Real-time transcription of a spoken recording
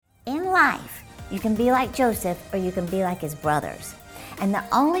life, you can be like Joseph or you can be like his brothers. And the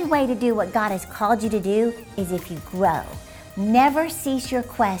only way to do what God has called you to do is if you grow. Never cease your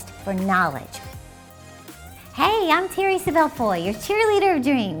quest for knowledge. Hey, I'm Terry Sabelfoy, your cheerleader of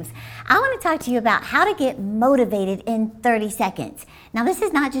dreams. I want to talk to you about how to get motivated in 30 seconds. Now, this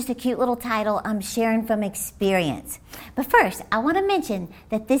is not just a cute little title. I'm sharing from experience. But first, I want to mention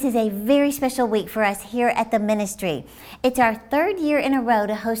that this is a very special week for us here at the ministry. It's our third year in a row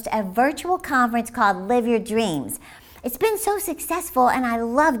to host a virtual conference called Live Your Dreams. It's been so successful, and I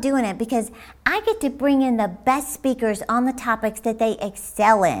love doing it because I get to bring in the best speakers on the topics that they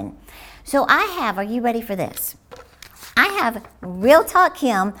excel in. So are you ready for this? I have Real Talk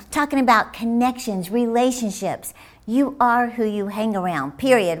Kim talking about connections, relationships. You are who you hang around,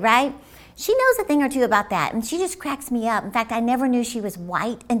 period, right? She knows a thing or two about that, and she just cracks me up. In fact, I never knew she was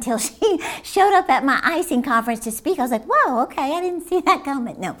white until she showed up at my icing conference to speak. I was like, whoa, okay, I didn't see that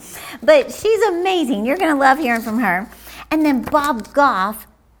coming. No, but she's amazing. You're going to love hearing from her. And then Bob Goff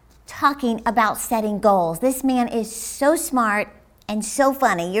talking about setting goals. This man is so smart and so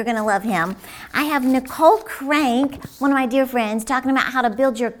funny. You're going to love him. I have Nicole Crank, one of my dear friends, talking about how to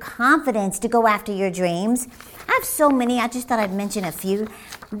build your confidence to go after your dreams. I have so many. I just thought I'd mention a few.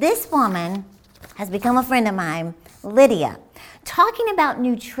 This woman has become a friend of mine, Lydia, talking about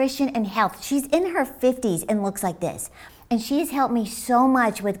nutrition and health. She's in her 50s and looks like this. And she has helped me so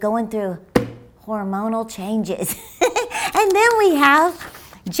much with going through hormonal changes. And then we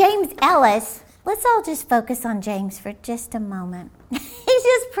have James Ellis. Let's all just focus on James for just a moment. He's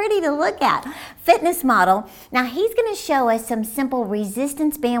just pretty to look at. Fitness model. Now he's going to show us some simple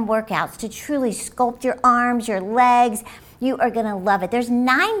resistance band workouts to truly sculpt your arms, your legs. You are going to love it. There's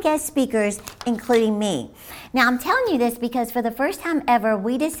 9 guest speakers, including me. Now I'm telling you this because for the first time ever,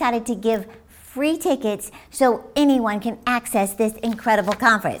 we decided to give free tickets so anyone can access this incredible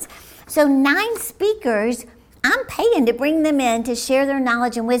conference. So 9 speakers, I'm paying to bring them in to share their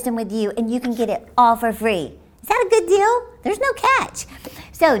knowledge and wisdom with you, and you can get it all for free. Is that a good deal? There's no catch.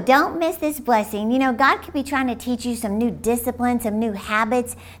 So don't miss this blessing. You know, God could be trying to teach you some new disciplines, some new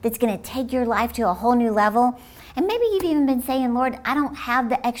habits that's going to take your life to a whole new level. And maybe you've even been saying, Lord, I don't have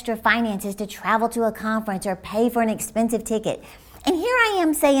the extra finances to travel to a conference or pay for an expensive ticket. And here I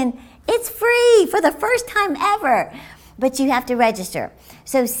am saying, it's free for the first time ever. But you have to register.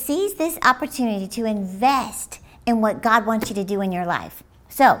 So seize this opportunity to invest in what God wants you to do in your life.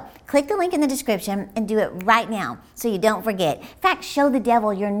 So click the link in the description and do it right now so you don't forget. In fact, show the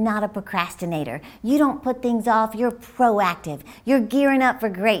devil you're not a procrastinator. You don't put things off. You're proactive. You're gearing up for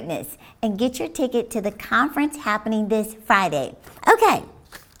greatness. And get your ticket to the conference happening this Friday. Okay,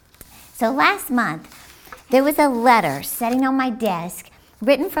 so last month there was a letter sitting on my desk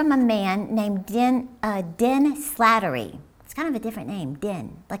written from a man named Den Slattery. It's kind of a different name,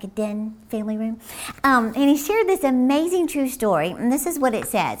 Den, like a den family room. And he shared this amazing true story, and this is what it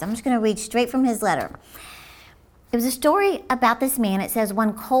says. I'm just going to read straight from his letter. It was a story about this man. It says,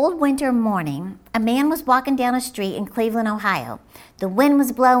 one cold winter morning, a man was walking down a street in Cleveland, Ohio. The wind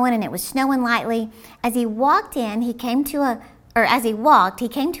was blowing and it was snowing lightly. As he walked, he came to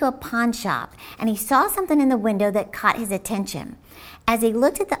a pawn shop, and he saw something in the window that caught his attention. As he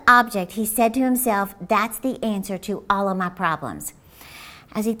looked at the object, he said to himself, that's the answer to all of my problems.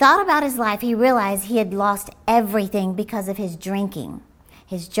 As he thought about his life, he realized he had lost everything because of his drinking.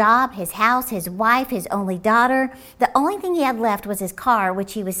 His job, his house, his wife, his only daughter. The only thing he had left was his car,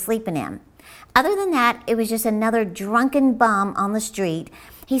 which he was sleeping in. Other than that, it was just another drunken bum on the street.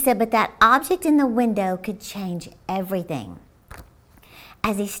 He said, but that object in the window could change everything.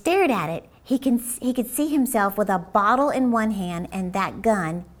 As he stared at it, he could see himself with a bottle in one hand and that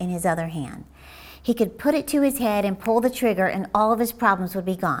gun in his other hand. He could put it to his head and pull the trigger, and all of his problems would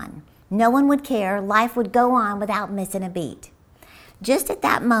be gone. No one would care. Life would go on without missing a beat. Just at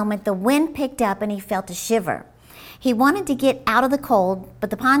that moment, the wind picked up and he felt a shiver. He wanted to get out of the cold, but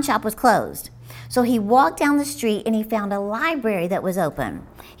the pawn shop was closed. So he walked down the street and he found a library that was open.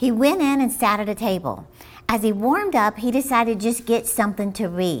 He went in and sat at a table. As he warmed up, he decided to just get something to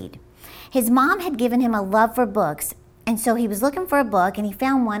read. His mom had given him a love for books, and so he was looking for a book, and he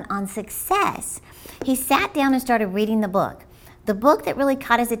found one on success. He sat down and started reading the book. The book that really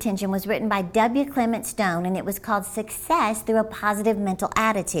caught his attention was written by W. Clement Stone, and it was called Success Through a Positive Mental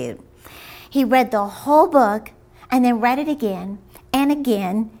Attitude. He read the whole book and then read it again and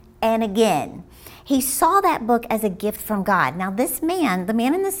again and again. He saw that book as a gift from God. Now this man, the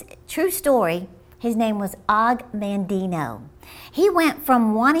man in this true story, his name was Og Mandino. He went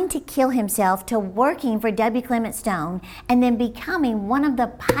from wanting to kill himself to working for W. Clement Stone and then becoming one of the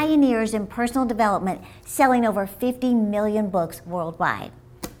pioneers in personal development, selling over 50 million books worldwide.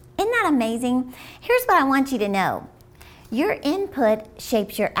 Isn't that amazing? Here's what I want you to know. Your input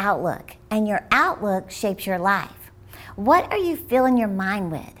shapes your outlook, and your outlook shapes your life. What are you filling your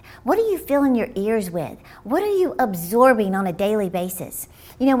mind with? What are you filling your ears with? What are you absorbing on a daily basis?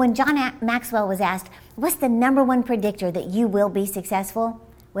 You know, when John Maxwell was asked, what's the number one predictor that you will be successful?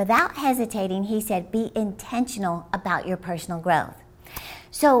 Without hesitating, he said, be intentional about your personal growth.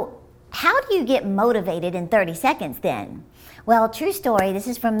 So how do you get motivated in 30 seconds then? Well, true story, this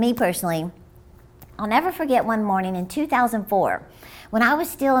is from me personally. I'll never forget one morning in 2004 when I was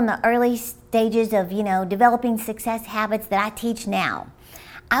still in the early stages of, developing success habits that I teach now.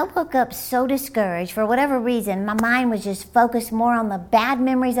 I woke up so discouraged. For whatever reason, my mind was just focused more on the bad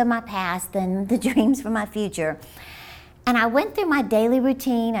memories of my past than the dreams for my future. And I went through my daily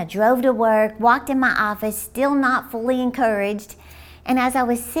routine. I drove to work, walked in my office, still not fully encouraged. And as I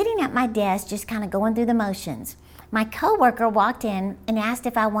was sitting at my desk, just kind of going through the motions, my coworker walked in and asked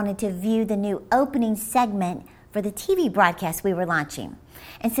if I wanted to view the new opening segment for the TV broadcast we were launching.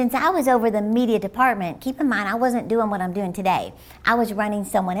 And since I was over the media department, keep in mind I wasn't doing what I'm doing today. I was running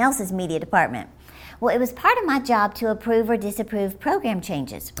someone else's media department. Well, it was part of my job to approve or disapprove program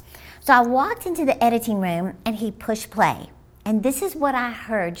changes. So I walked into the editing room and he pushed play. And this is what I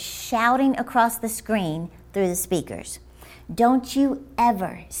heard shouting across the screen through the speakers. Don't you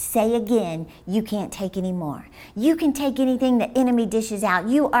ever say again, you can't take any more. You can take anything the enemy dishes out.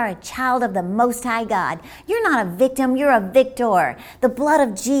 You are a child of the Most High God. You're not a victim, you're a victor. The blood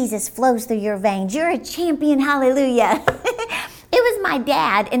of Jesus flows through your veins. You're a champion, hallelujah. It was my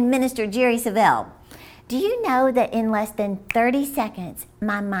dad and Minister Jerry Savelle. Do you know that in less than 30 seconds,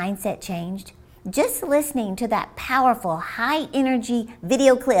 my mindset changed? Just listening to that powerful, high-energy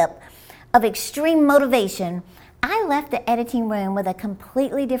video clip of extreme motivation, I left the editing room with a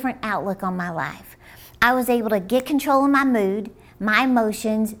completely different outlook on my life. I was able to get control of my mood, my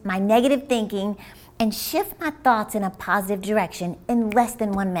emotions, my negative thinking, and shift my thoughts in a positive direction in less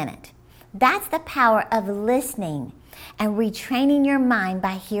than 1 minute. That's the power of listening and retraining your mind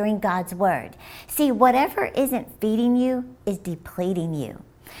by hearing God's word. See, whatever isn't feeding you is depleting you.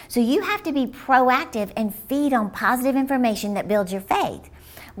 So you have to be proactive and feed on positive information that builds your faith.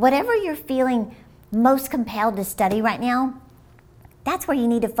 Whatever you're feeling most compelled to study right now, that's where you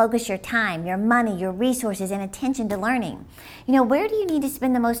need to focus your time, your money, your resources, and attention to learning. Where do you need to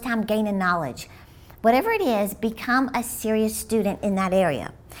spend the most time gaining knowledge? Whatever it is, become a serious student in that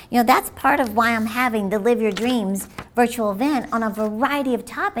area. That's part of why I'm having the Live Your Dreams virtual event on a variety of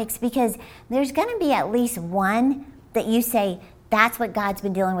topics, because there's going to be at least one that you say, that's what God's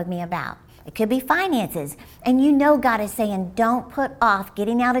been dealing with me about. It could be finances, and God is saying, don't put off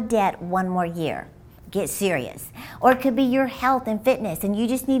getting out of debt 1 more year. Get serious. Or it could be your health and fitness, and you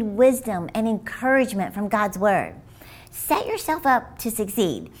just need wisdom and encouragement from God's word. Set yourself up to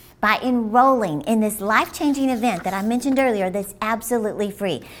succeed by enrolling in this life-changing event that I mentioned earlier that's absolutely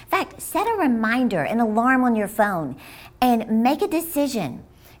free. In fact, set a reminder, an alarm on your phone, and make a decision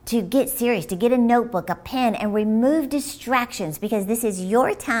to get serious, to get a notebook, a pen, and remove distractions, because this is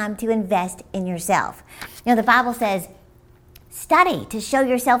your time to invest in yourself. The Bible says, study to show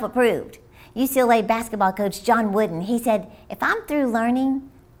yourself approved. UCLA basketball coach John Wooden, he said, if I'm through learning,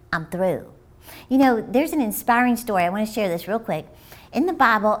 I'm through. There's an inspiring story. I want to share this real quick. In the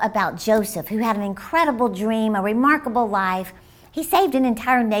Bible about Joseph, who had an incredible dream, a remarkable life. He saved an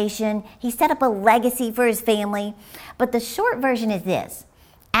entire nation. He set up a legacy for his family. But the short version is this.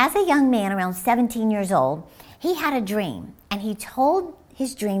 As a young man around 17 years old, he had a dream, and he told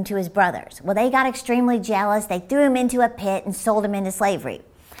his dream to his brothers. Well, they got extremely jealous. They threw him into a pit and sold him into slavery.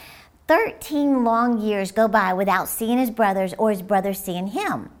 13 long years go by without seeing his brothers or his brothers seeing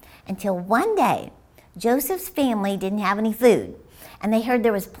him, until one day, Joseph's family didn't have any food, and they heard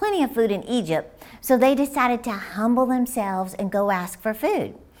there was plenty of food in Egypt, so they decided to humble themselves and go ask for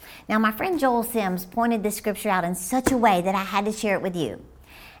food. Now, my friend Joel Sims pointed this scripture out in such a way that I had to share it with you.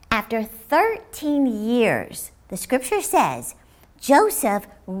 After 13 years, the scripture says, Joseph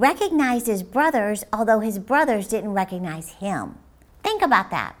recognized his brothers, although his brothers didn't recognize him. Think about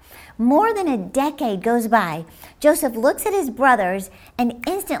that. More than a decade goes by. Joseph looks at his brothers and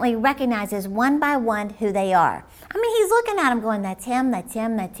instantly recognizes one by one who they are. He's looking at them going, that's him, that's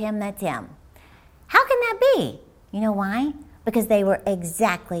him, that's him, that's him. How can that be? You know why? Because they were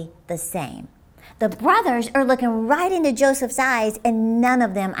exactly the same. The brothers are looking right into Joseph's eyes, and none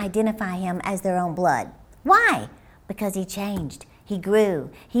of them identify him as their own blood. Why? Because he changed. He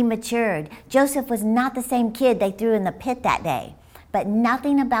grew. He matured. Joseph was not the same kid they threw in the pit that day. But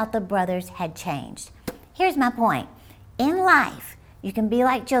nothing about the brothers had changed. Here's my point. In life, you can be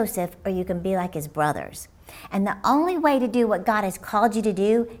like Joseph or you can be like his brothers. And the only way to do what God has called you to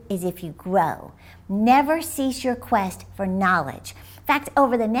do is if you grow. Never cease your quest for knowledge. In fact,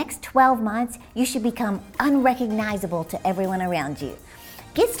 over the next 12 months, you should become unrecognizable to everyone around you.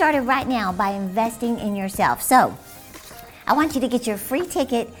 Get started right now by investing in yourself. So, I want you to get your free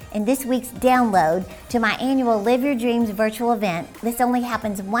ticket in this week's download to my annual Live Your Dreams virtual event. This only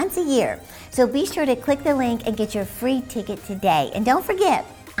happens once a year. So be sure to click the link and get your free ticket today. And don't forget,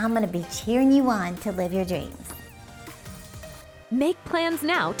 I'm going to be cheering you on to live your dreams. Make plans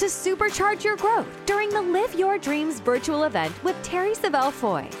now to supercharge your growth during the Live Your Dreams virtual event with Terry Savelle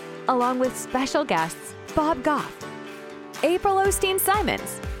Foy, along with special guests Bob Goff, April Osteen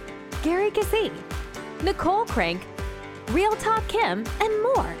Simons, Gary Kazee, Nicole Crank, Real Talk Kim, and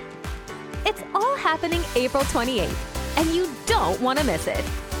more. It's all happening April 28th, and you don't want to miss it.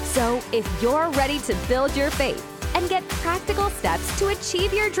 So if you're ready to build your faith and get practical steps to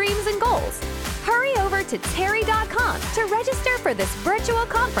achieve your dreams and goals, hurry over to terry.com to register for this virtual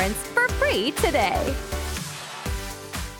conference for free today.